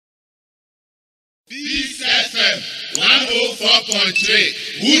Peace FM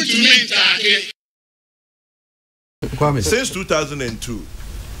 104.3. Good to meet Kwame. Since 2002,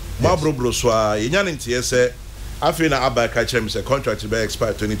 Mabro Broswa, Yanti say, Afina Abaka Chem contract to be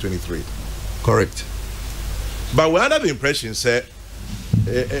expired 2023. Correct. But we under the impression say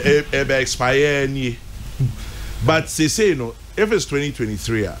be expire any. But say no, if it's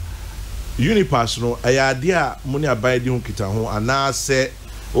 2023, UNIPASS no idea money abide you kita ho and say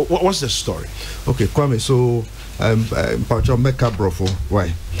what's the story? Okay, Kwame, so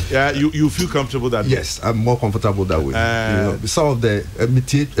why? Yeah, you feel comfortable that way? Yes, I'm more comfortable that way. You know, some of the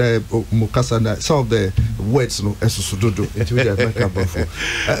some of the words no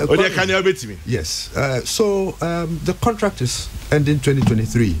can you help me? Yes. So the contract is ending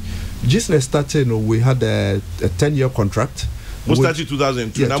 2023. GCNET started, we had a 10-year contract. We started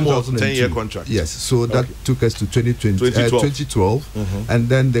 2002, now 10-year contract. Yes, so that took us to 2012. And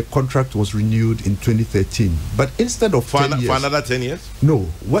then the contract was renewed in 2013. But instead of 10 years... For another 10 years? No,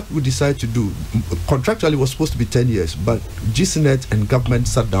 what we decided to do, contractually was supposed to be 10 years, but GCNET and government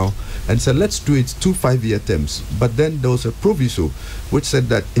sat down and said, let's do it 2 5-year terms. But then there was a proviso which said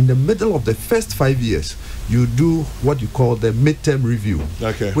that in the middle of the first 5 years, you do what you call the midterm review,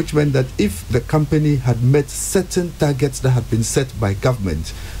 which meant that if the company had met certain targets that had been set by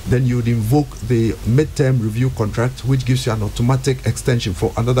government, then you would invoke the midterm review contract, which gives you an automatic extension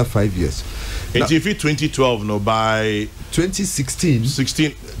for another 5 years. And if it 2012, no, by 2013,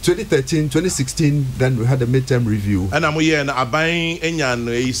 2016, then we had a midterm review. And I'm here and I'm buying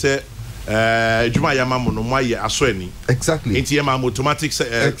he said. Exactly. Automatic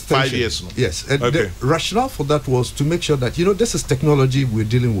 5 years. Yes. And the rationale for that was to make sure that, this is technology we're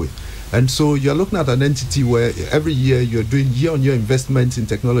dealing with. And so you're looking at an entity where every year you're doing year-on-year investments in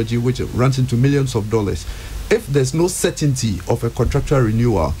technology, which runs into millions of dollars. If there's no certainty of a contractual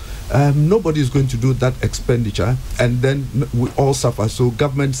renewal, nobody is going to do that expenditure, and then we all suffer. So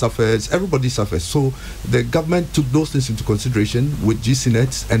government suffers, everybody suffers. So the government took those things into consideration with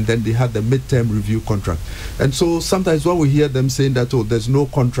GCNET, and then they had the midterm review contract. And so sometimes when we hear them saying that, oh, there's no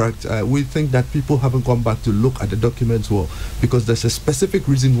contract, we think that people haven't gone back to look at the documents well, because there's a specific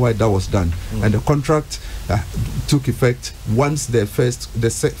reason why that was done. And the contract took effect once the first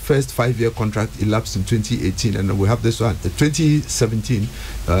 5-year contract elapsed in 2018, and we have this one 2017.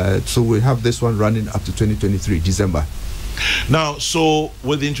 So we have this one running up to 2023 December. Now, so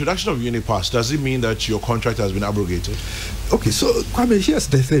with the introduction of UNIPASS, does it mean that your contract has been abrogated? Okay, so Kwame, here's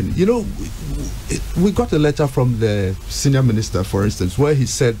the thing. We got a letter from the senior minister, for instance, where he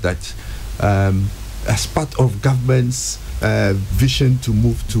said that as part of government's vision to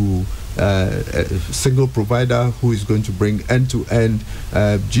move to a single provider who is going to bring end-to-end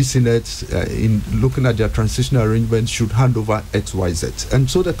GCNET in looking at their transitional arrangements should hand over XYZ.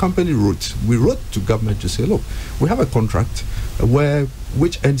 And so the company we wrote to government to say, look, we have a contract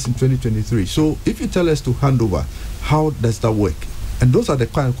which ends in 2023. So if you tell us to hand over, how does that work? And those are the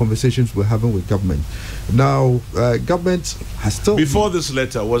kind of conversations we're having with government. Now, government has still... Before this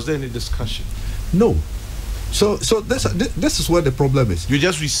letter, was there any discussion? No. So this is where the problem is. You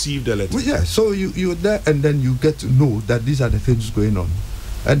just received the letter. Well, yeah. So you're there, and then you get to know that these are the things going on.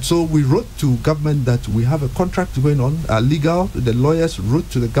 And so we wrote to government that we have a contract going on. The lawyers wrote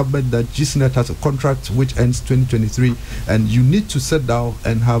to the government that GCNET has a contract which ends 2023, and you need to sit down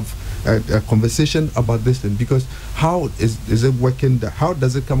and have a conversation about this thing, because how is it working? How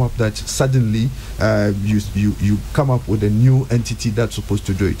does it come up that suddenly you come up with a new entity that's supposed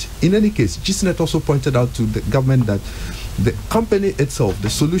to do it? In any case, GCNET also pointed out to the government that the company itself, the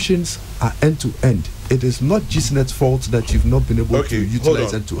solutions are end-to-end. It is not GCNET's fault that you've not been able to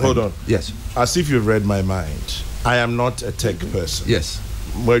utilize end-to-end. Hold on. Yes. As if you've read my mind, I am not a tech person. Yes.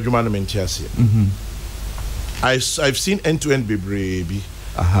 I've seen end-to-end baby.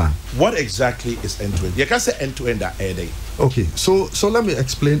 What exactly is end-to-end? You can't say end-to-end at any. Okay, so let me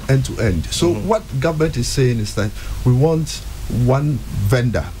explain end-to-end. So what government is saying is that we want one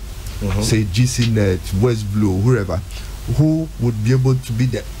vendor, say GCNET, West Blue, whoever, who would be able to be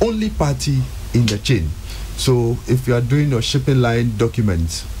the only party in the chain. So if you are doing your shipping line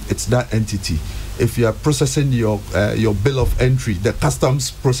documents, it's that entity. If you are processing your bill of entry, the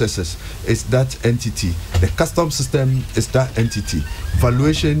customs processes, is that entity. The customs system is that entity.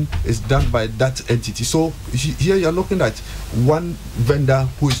 Valuation is done by that entity. So here you're looking at one vendor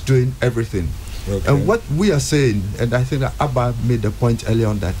who is doing everything. And what we are saying, and I think that Abba made the point earlier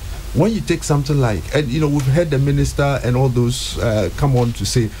on, that when you take something like, and we've heard the minister and all those come on to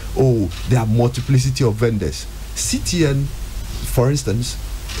say, oh, there are multiplicity of vendors. CTN, for instance,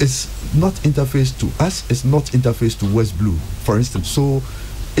 is not interfaced to us, is not interfaced to West Blue, for instance. So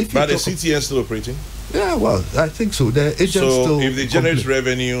But the CTN is still operating? Yeah, well, I think so. The agents so still if they generate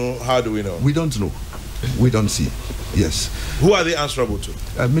revenue, how do we know? We don't know. We don't see. Yes. Who are they answerable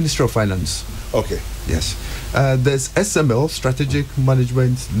to? Ministry of Finance. Okay. Yes. There's SML, Strategic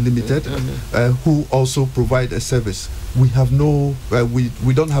Management Limited, who also provide a service. We have no,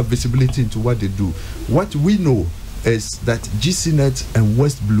 we don't have visibility into what they do. What we know is that GCNET and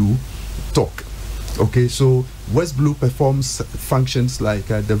West Blue talk. Okay, so West Blue performs functions like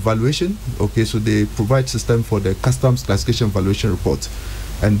the valuation. Okay, so they provide system for the customs classification valuation report,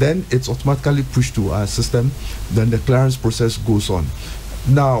 and then it's automatically pushed to our system. Then the clearance process goes on.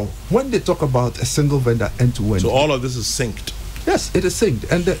 Now, when they talk about a single vendor end-to-end, so all of this is synced. Yes, it is synced.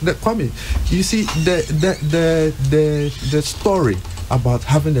 And Kwame, you see, the story about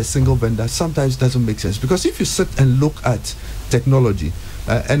having a single vendor sometimes doesn't make sense, because if you sit and look at technology,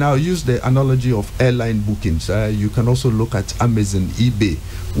 and I'll use the analogy of airline bookings. You can also look at Amazon, eBay.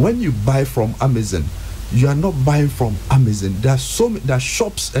 When you buy from Amazon, you are not buying from Amazon. There are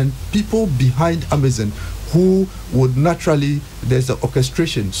shops and people behind Amazon who would naturally, there's an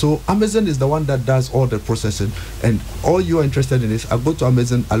orchestration. So Amazon is the one that does all the processing, and all you are interested in is, I go to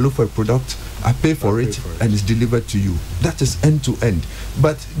Amazon, I look for a product, I pay for it, and it's delivered to you. That is end to end.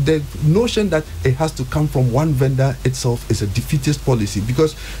 But the notion that it has to come from one vendor itself is a defeatist policy,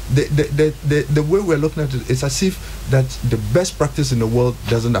 because the way we're looking at it is as if that the best practice in the world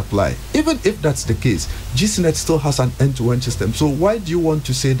doesn't apply. Even if that's the case, GCNET still has an end-to-end system. So why do you want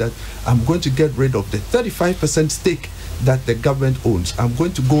to say that I'm going to get rid of the 35% stake that the government owns? I'm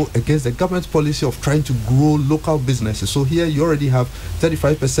going to go against the government's policy of trying to grow local businesses. So here you already have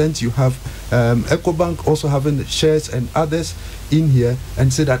 35%. You have EcoBank also having shares and others in here,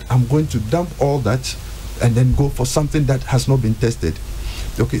 and say that I'm going to dump all that and then go for something that has not been tested.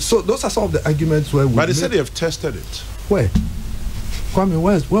 Okay, so those are some of the arguments where we. But they said they have tested it. Where? Kwame,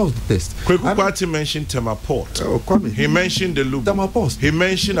 where was the test? Kwaku Kwarteng mentioned Tema Port. Oh, Kwame. He mentioned the Lubu. Tema Port. He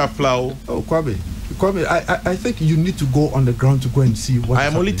mentioned Aflao. Oh, Kwame, I think you need to go on the ground to go and see what. I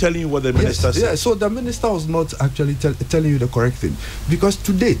am only telling you what the minister said. Yeah, so the minister was not actually telling you the correct thing, because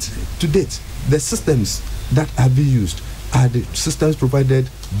to date, the systems that have been used are the systems provided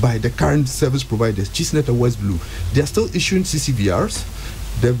by the current service providers, GCNET and West Blue. They are still issuing CCVRs.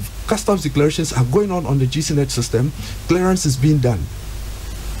 The customs declarations are going on the GCNET system. Clearance is being done.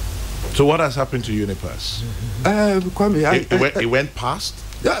 So what has happened to UNIPASS? Kwame, it went past?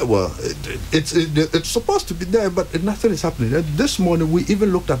 Yeah, well, it's supposed to be there, but nothing is happening. This morning, we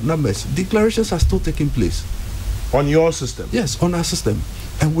even looked at numbers. Declarations are still taking place. On your system? Yes, on our system.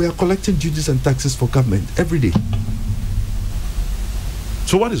 And we are collecting duties and taxes for government every day.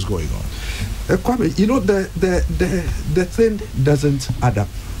 So what is going on? Kwame, you know, the thing doesn't add up.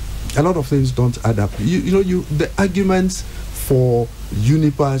 A lot of things don't add up. The arguments for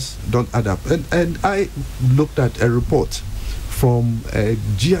UNIPASS don't add up. And I looked at a report from a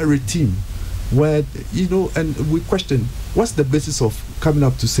GRA team where, and we question, what's the basis of coming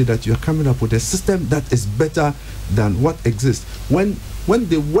up to say that you're coming up with a system that is better than what exists? When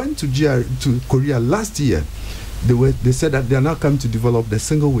they went to Korea last year, they said that they are now coming to develop the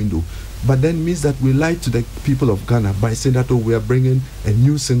single window, but then means that we lied to the people of Ghana by saying that, we are bringing a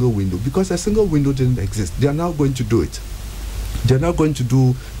new single window, because a single window didn't exist. They are now going to do it. They're now going to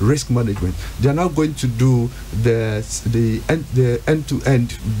do risk management. They're now going to do the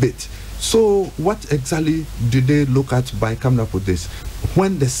end-to-end bit. So what exactly did they look at by coming up with this,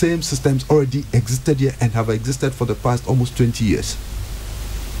 when the same systems already existed here and have existed for the past almost 20 years?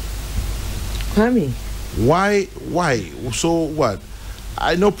 Kwame. Why? So what?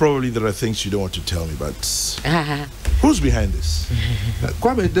 I know probably there are things you don't want to tell me, but who's behind this?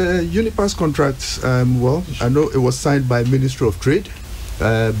 Kwame, the UNIPASS contract, well, I know it was signed by Ministry of Trade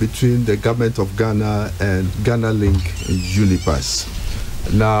between the government of Ghana and Ghana Link UNIPASS.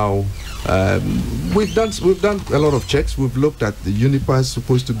 Now, we've done a lot of checks. We've looked at the UNIPASS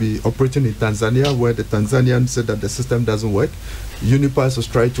supposed to be operating in Tanzania, where the Tanzanians said that the system doesn't work. UNIPASS has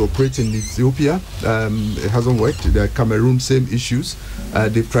tried to operate in Ethiopia. It hasn't worked. The Cameroon, same issues.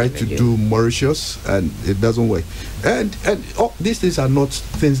 They've tried to do Mauritius, and it doesn't work. And all these things are not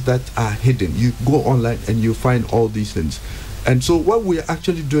things that are hidden. You go online and you find all these things. And so what we're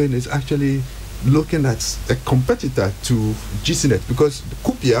actually doing is actually looking at a competitor to GCNET, because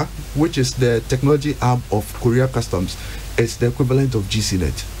Kupia, which is the technology arm of Korea Customs, is the equivalent of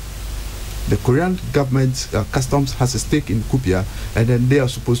GCNET. The Korean government customs has a stake in Kupia, and then they are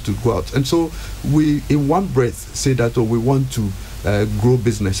supposed to go out. And so we, in one breath, say that we want to grow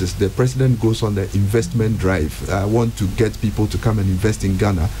businesses. The president goes on the investment drive. I want to get people to come and invest in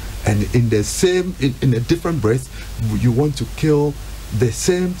Ghana. And in a different breath, you want to kill the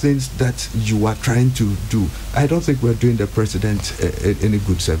same things that you are trying to do. I don't think we're doing the president any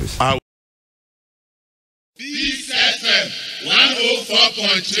good service. Peace FM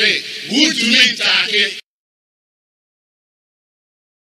 104.3. Good to meet you.